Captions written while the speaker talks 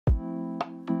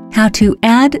how to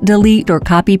add, delete, or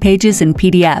copy pages in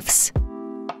PDFs.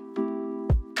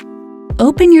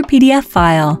 Open your PDF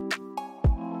file.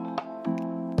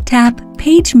 Tap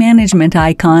Page Management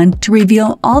icon to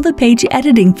reveal all the page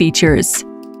editing features.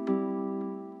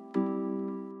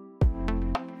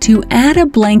 To add a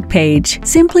blank page,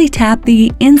 simply tap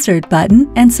the Insert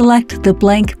button and select the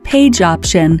Blank Page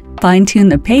option. Fine-tune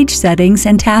the page settings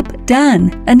and tap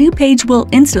Done. A new page will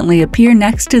instantly appear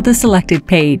next to the selected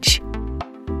page.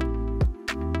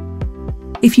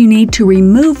 If you need to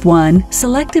remove one,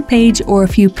 select a page or a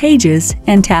few pages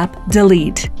and tap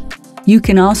Delete. You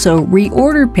can also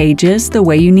reorder pages the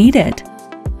way you need it.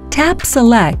 Tap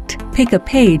Select, pick a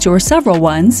page or several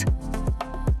ones.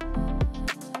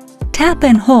 Tap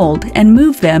and hold and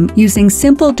move them using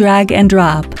simple drag and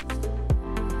drop.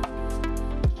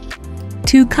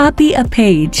 To copy a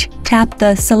page, tap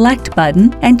the Select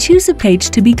button and choose a page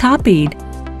to be copied.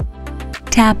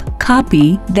 Tap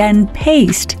Copy, then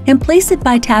Paste, and place it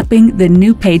by tapping the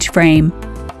new page frame.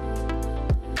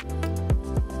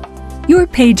 Your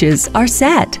pages are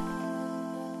set.